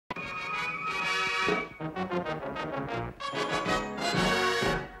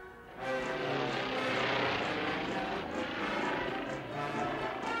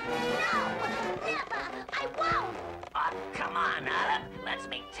Come on, Olive. Let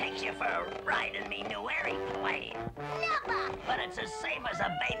me take you for a ride in me new airplane. Never! But it's as safe as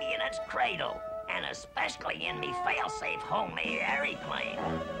a baby in its cradle. And especially in me fail-safe homemade airplane.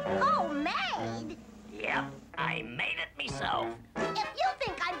 Homemade? Yep, I made it myself. If you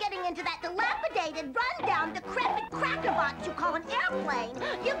think I'm getting into that dilapidated, rundown, decrepit crackerbox you call an airplane,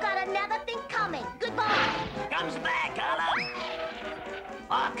 you've got another thing coming. Goodbye. Comes back, Olive.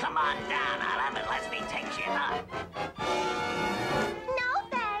 Oh, come on down, Olive, and let me take you up. No,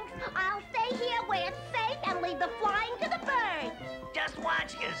 thanks. I'll stay here where it's safe and leave the flying to the birds. Just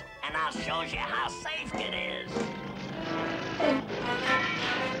watch us, and I'll show you how safe it is.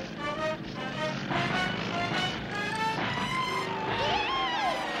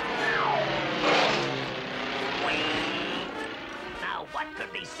 Now, what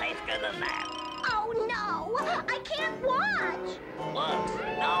could be safer than that? Oh, no! I can't watch! Look,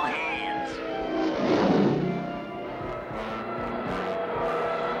 no hands.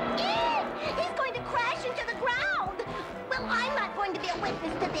 He's going to crash into the ground! Well, I'm not going to be a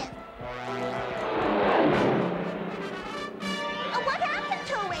witness to this. What happened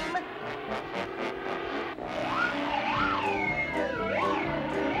to him?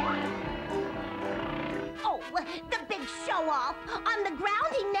 Oh, the big show-off. On the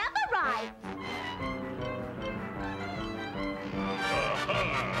ground, he never rides.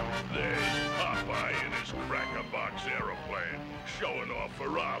 There's Popeye in his cracker-box aeroplane, showing off for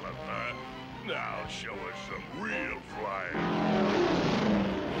Olive, huh? Now show us some real flying.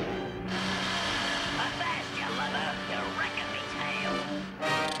 Avast, you lover! You're wrecking me tail!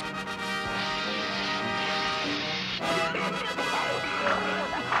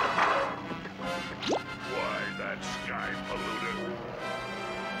 Why, that sky polluted.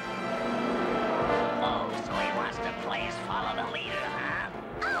 Oh, so he wants to play as follow the leader, huh?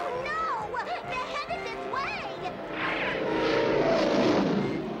 Oh, no! They're headed this way!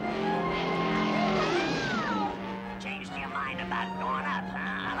 Changed your mind about going up,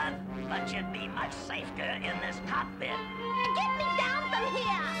 huh, Olive? But you'd be much safer in this cockpit. Get me down from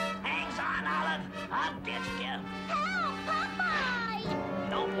here! Hangs on, Olive. I'll ditch you. Help, Popeye!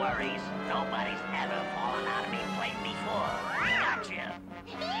 No worries. Nobody's ever fallen out of me plane before. Gotcha.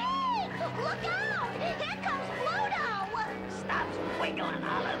 Look out! Here comes Pluto! Stop wiggling,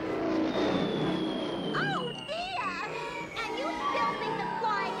 Olive. Oh, dear! And you still think the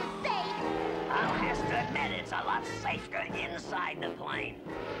flying is safe? I'll have to admit it's a lot safer inside the plane.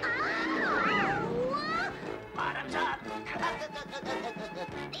 Oh! Bottoms up.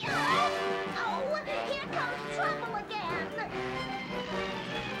 Oh, here comes trouble again!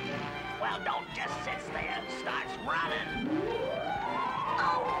 Well, don't just sit there. Starts running.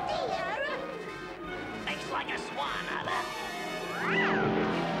 Oh, dear! Makes like a swan, Olive.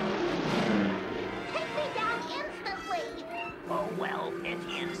 Take me down instantly! Oh, well, if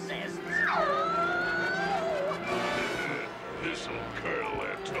he insists. Oh! This'll curl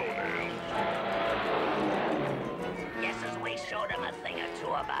their toenails. Guesses we showed him a thing or two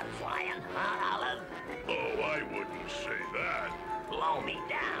about flying, huh, Olive? Oh, I wouldn't say that. Blow me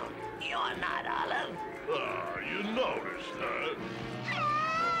down. You're not, Olive. Ah, you noticed, huh?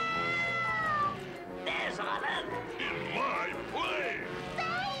 There's Olive. In my plane!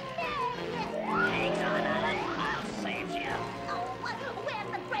 Hangs on, Olive. I'll save you. Oh, where's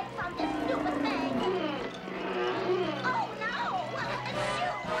the brakes on this stupid thing? Oh, no!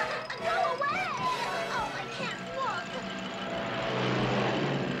 Shoo! Go away! Oh, I can't look!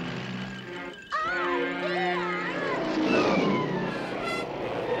 Oh, dear!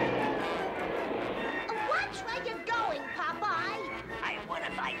 Watch where you're going, Popeye! I would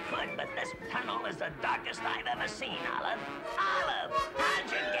if I could, but this tunnel is the darkest I've ever seen, Olive. Olive,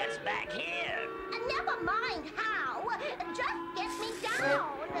 how'd you get back here? Never mind how. Just get me down.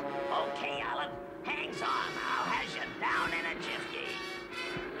 Okay, Olive. Hangs on. I'll have you down in a jiffy.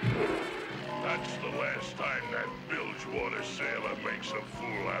 That's the last time that bilge-water sailor makes a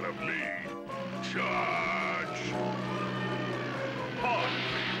fool out of me. Charge! Pardon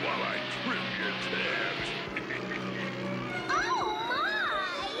me while I trim your tabs. Oh,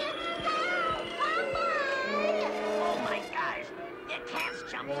 my! Help, Popeye! Oh, my gosh. You can't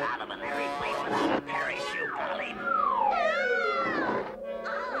jump out of an airplane without a parachute, Olive.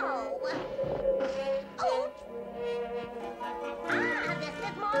 Oh. Oops. This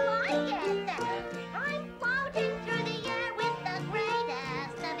is more like it. I'm floating through the air with the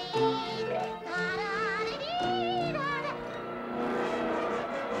greatest of ease. Da-da-dee-dee-da-da.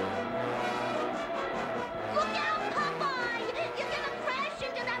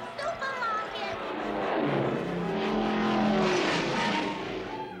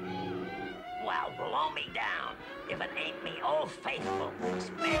 careful.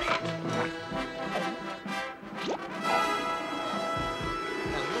 Spinach!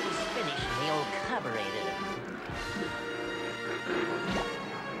 A little spinach in the old carburetor.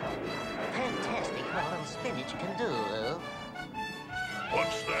 Fantastic what a little spinach can do, huh?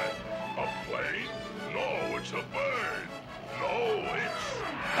 What's that? A plane? No, it's a bird. No, it's...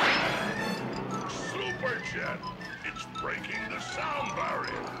 Superjet! It's breaking the sound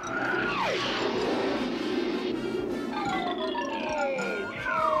barrier. Oh,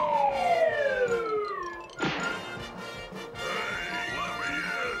 no! Hey, let me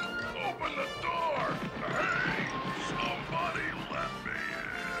in! Open the door! Hey, somebody let me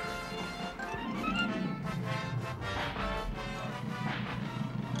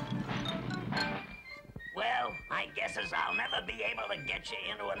Well, I guess as I'll never be able to get you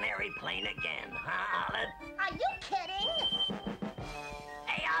into an airplane again, huh, Olive? Are you kidding?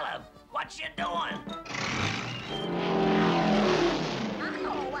 Hey, Olive, what you doing?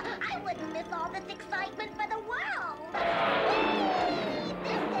 Oh, I wouldn't miss all this excitement for the world. Whee!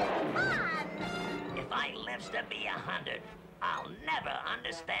 This is fun. If I lives to be 100, I'll never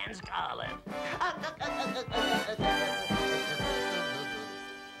understand Olive.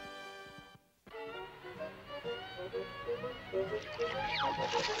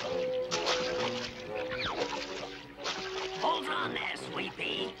 Hold on there,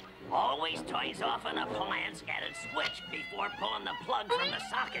 Sweepy. Always turns off an appliance at its switch before pulling the plug from the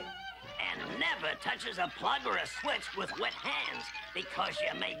socket. And never touches a plug or a switch with wet hands, because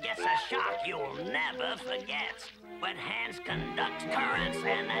you may get a shock you'll never forget. Wet hands conduct currents,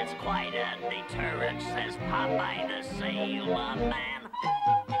 and that's quite a deterrent, says Popeye the Sailor Man.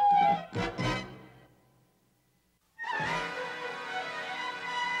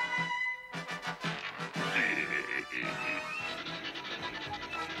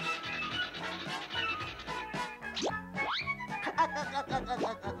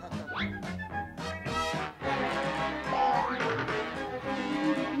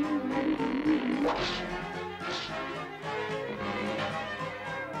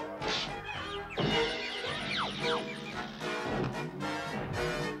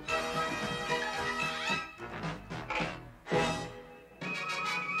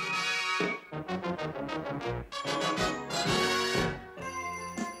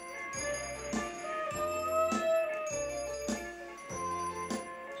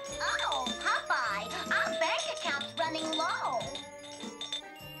 Oh, Popeye, our bank account's running low.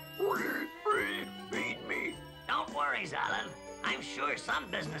 Feed me. Don't worry, Olive. I'm sure some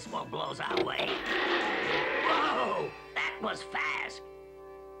business will blows our way. Whoa! That was fast.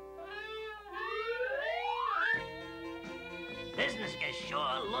 Business is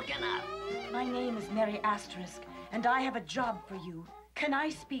sure looking up. My name is Mary Asterisk, and I have a job for you. Can I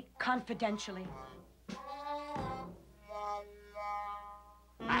speak confidentially?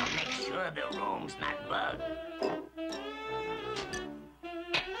 I'll make sure the room's not bugged.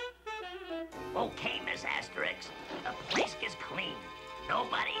 Okay, Miss Asterix. The place is clean.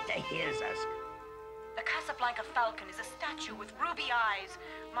 Nobody to hears us. The Casablanca Falcon is a statue with ruby eyes.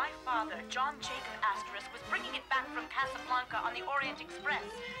 My father, John Jacob Asterisk, was bringing it back from Casablanca on the Orient Express.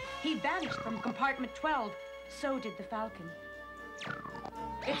 He vanished from compartment 12. So did the Falcon.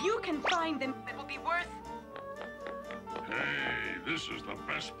 If you can find them, it will be worth Hey, this is the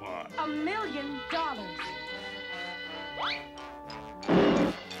best part. $1 million.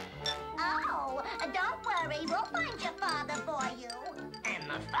 Oh, don't worry, we'll find your father for you. And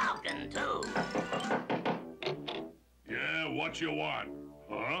the Falcon, too. Yeah, what you want?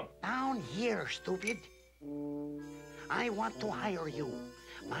 Huh? Down here, stupid. I want to hire you.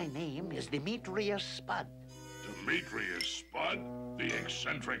 My name is Demetrius Spud. Demetrius Spud? The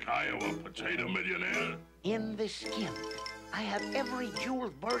eccentric Iowa potato millionaire? In the skin, I have every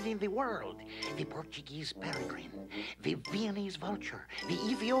jeweled bird in the world. The Portuguese peregrine, the Viennese vulture, the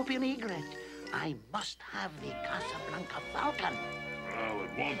Ethiopian egret. I must have the Casablanca falcon. Well,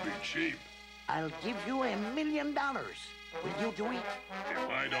 it won't be cheap. I'll give you $1 million. Will you do it? If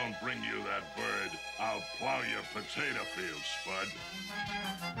I don't bring you that bird, I'll plow your potato field, Spud.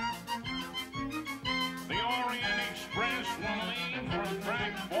 The Orient Express will leave from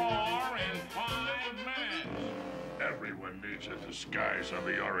track 4 in 5 minutes. Everyone needs a disguise on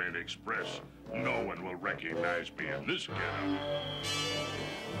the Orient Express. No one will recognize me in this getup.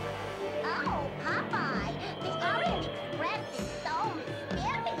 Oh, Popeye, the Orient Express is so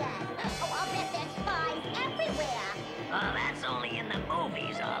mysterious. Oh, I'll bet there's spies everywhere. Oh, that's only in the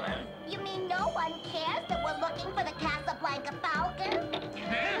movies, Olive. You mean no one cares that we're looking for the Casablanca Falcon?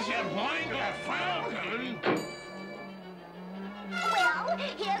 Casablanca Falcon? Well,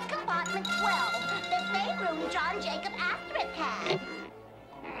 here's compartment 12. The stateroom room John Jacob Asterisk had.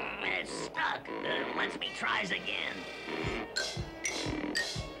 It's stuck. Let's me tries again.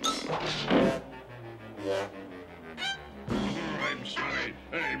 I'm sorry.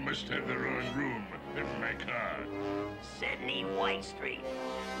 I must have the wrong room in my car. Sydney White Street.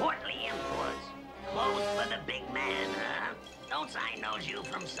 Portly Imports. Clothes for the big man, huh? Don't I knows you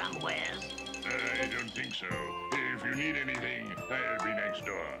from somewheres? I don't think so. If you need anything, I'll be next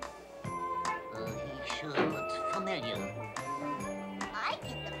door. He sure looks familiar. I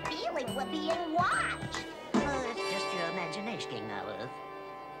get the feeling we're being watched. It's just your imagination, Olive.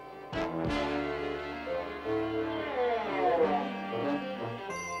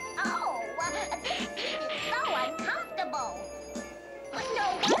 Oh, this seat is so uncomfortable. But no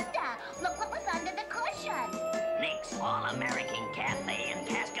wonder. Look what was under the cushion. Nick's All-American Cafe in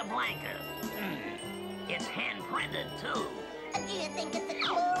Casablanca. It's hand-printed, too. Do you think it's a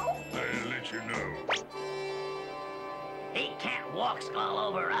clue? I'll let you know. He can't walk all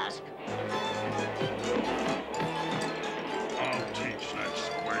over us. I'll teach that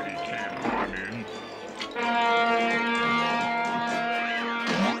squirt he can't run in.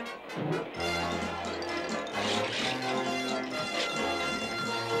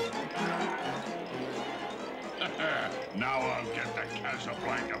 Now I'll get the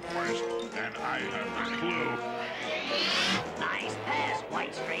Casablanca first, and I have the clue. Nice pass,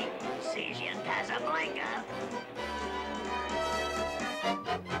 White Street. Sees you in Casablanca.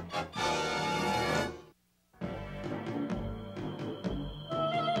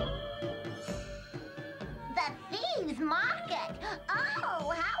 The Thieves' Market.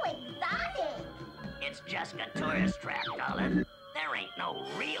 Oh, how exotic. It's just a tourist trap, Olive. There ain't no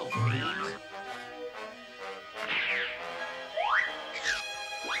real thieves.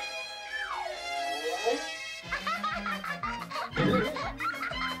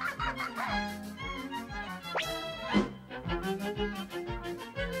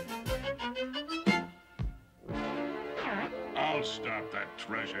 I'll stop that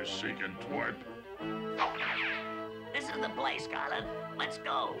treasure-seeking twerp. This is the place, Olive. Let's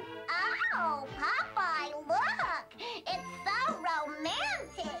go. Oh, Popeye, look. It's so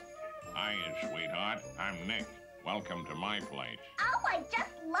romantic. Hiya, sweetheart. I'm Nick. Welcome to my place. Oh, I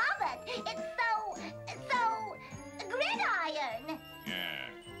just love it. It's so gridiron. Yeah.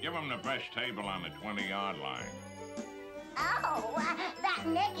 Give him the best table on the 20-yard line. Oh, that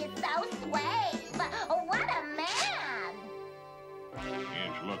Nick is so suave. What a man.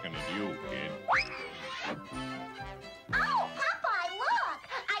 He's looking at you, kid. Oh, Popeye, look.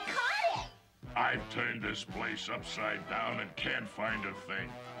 I caught it. I've turned this place upside down and can't find a thing.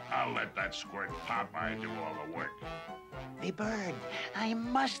 I'll let that squirt Popeye do all the work. The bird. I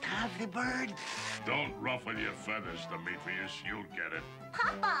must have the bird. Don't ruffle your feathers, Demetrius. You'll get it.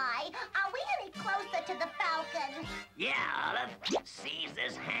 Popeye, are we any closer to the Falcon? Yeah, Olive. Sees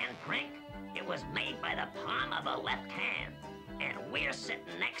this handprint? It was made by the palm of a left hand. And we're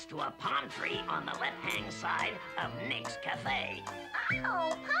sitting next to a palm tree on the left-hand side of Nick's Cafe.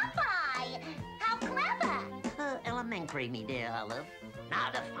 Oh, Popeye. How clever. Elementary, me dear Olive. Now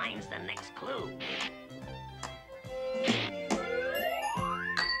to finds the next clue.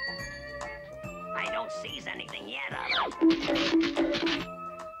 I don't seize anything yet, Olive.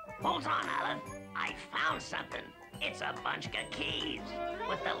 Hold on, Olive. I found something. It's a bunch of keys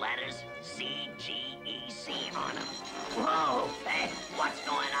with the letters C-G-E-C on them. Whoa, hey, what's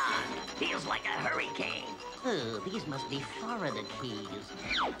going on? Feels like a hurricane. Oh, these must be Florida keys.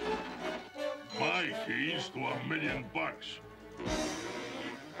 My keys to $1,000,000.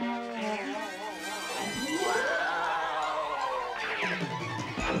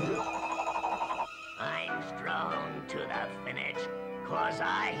 I'm strong to the finish, 'cause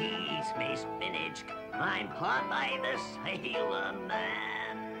I eats me spinach. I'm Popeye the Sailor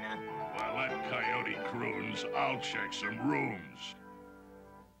Man. While that coyote croons, I'll check some rooms.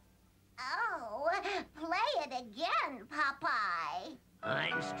 Oh, play it again, Popeye.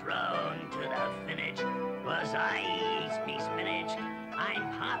 I'm strong to the finish, 'cause I eats me spinach.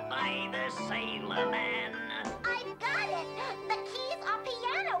 I'm Popeye the Sailor Man. I've got it. The keys are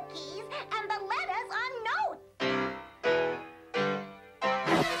piano keys, and the letters are notes.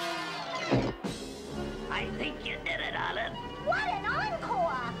 I think you did it, Olive. What an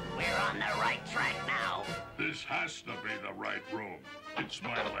encore! We're on the right track now. This has to be the right room. It's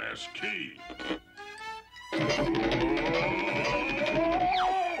my last key.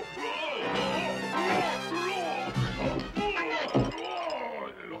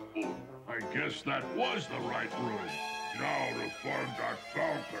 I guess that was the right room. Now to find that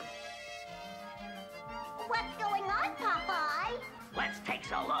Falcon. What's going on, Popeye? Let's take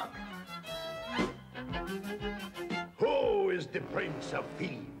a look. Who is the Prince of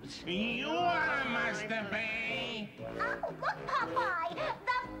Thieves? You are, Master Bay. Oh, look, Popeye! The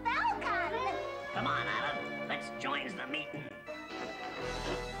falcon! Come on, Alan. Let's join the meeting.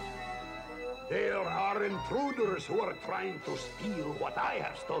 There are intruders who are trying to steal what I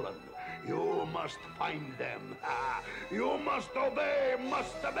have stolen. You must find them. You must obey,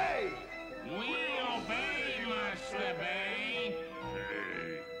 Master Bay. We obey, Master Bay.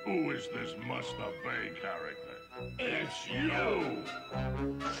 Hey, who is this Master Bay character? It's you!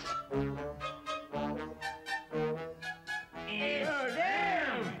 It's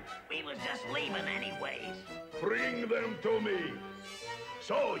them. We was just leaving anyways. Bring them to me.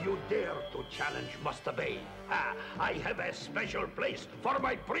 So you dare to challenge Master Bay? I have a special place for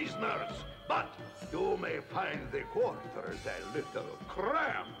my prisoners, but you may find the quarters a little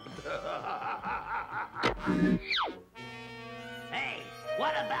cramped. Hey,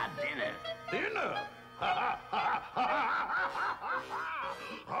 what about dinner? Dinner?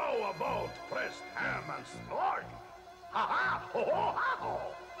 How about pressed ham and sport?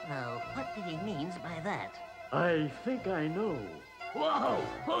 Now, what did he mean by that? I think I know. Whoa,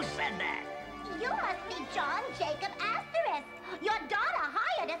 who said that? You must be John Jacob Asterisk. Your daughter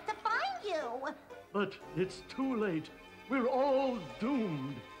hired us to find you. But it's too late. We're all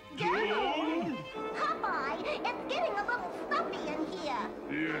doomed. Doomed? Popeye, it's getting a little stuffy in here.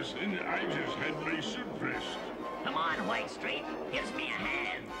 Yes, and I just had my suit pressed. Come on, White Street. Gives me a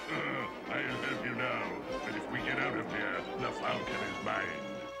hand. I'll help you now. But if we get out of here, the Falcon is mine.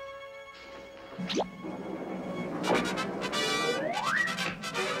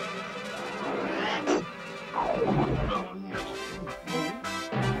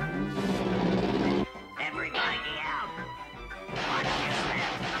 Everybody out. Watch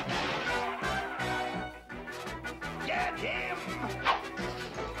yourself. Get him!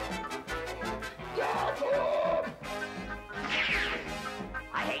 Get him!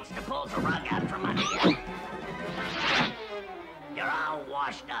 I hates to pull the rug out from under you. You're all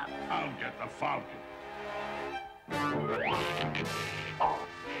washed up. I'll get the Falcon.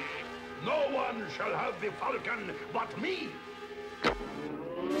 No one shall have the Falcon but me.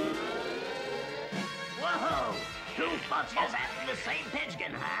 Whoa! Two vultures after the same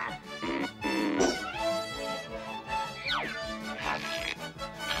pigeon, huh?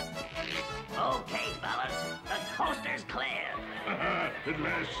 Okay, fellas, the coaster's clear. At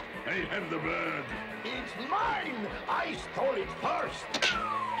last, I have the bird. It's mine! I stole it first!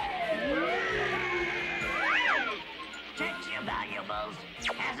 Check your valuables.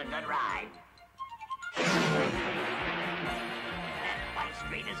 Has a good ride. That White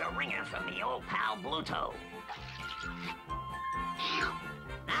Street is a ringer from the old pal Bluto.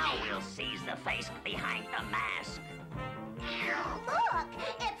 Now we'll seize the face behind the mask. Look,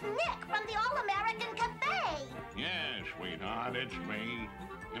 it's Nick from the All-American Cafe. Yes, sweetheart, it's me.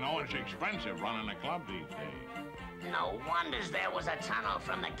 You know, it's expensive running a club these days. No wonders there was a tunnel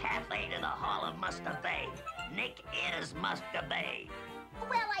from the cafe to the Hall of Master Bay. Nick is Master Bay.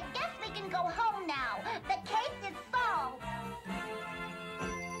 Well, I guess we can go home now. The case is solved.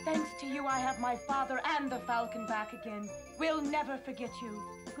 Thanks to you, I have my father and the Falcon back again. We'll never forget you.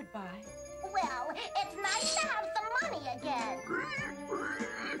 Goodbye. Well, it's nice to have some money again.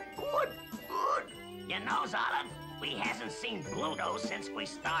 Good. You know, Zolin, we hasn't seen Bluto since we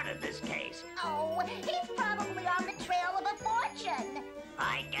started this case. Oh, he's probably on the trail of a fortune.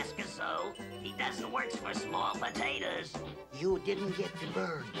 I guess so. He doesn't work for small potatoes. You didn't get the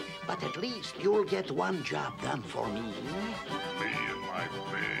bird, but at least you'll get one job done for me. Me and my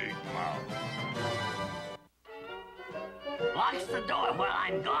big mouth. Locks the door while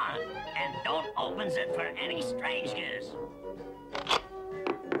I'm gone, and don't opens it for any strangers.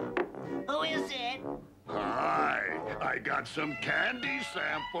 Who is it? Hi, I got some candy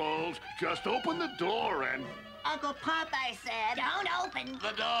samples. Just open the door and... Uncle Popeye said... Don't open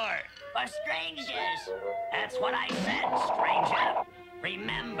The door. for strangers. That's what I said, stranger.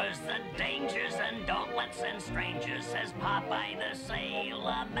 Remembers the dangers and don't let send strangers, says Popeye the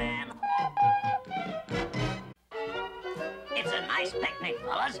Sailor Man. It's a nice picnic,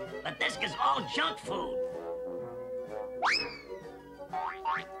 fellas, but this is all junk food.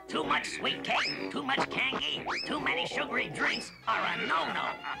 Too much sweet cake, too much candy, too many sugary drinks are a no-no.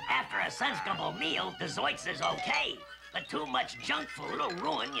 After a sensible meal, desserts is okay, but too much junk food will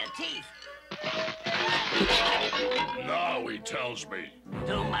ruin your teeth. Now he tells me.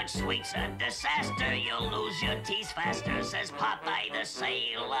 Too much sweet's a disaster, you'll lose your teeth faster, says Popeye the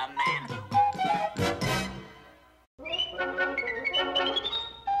Sailor Man.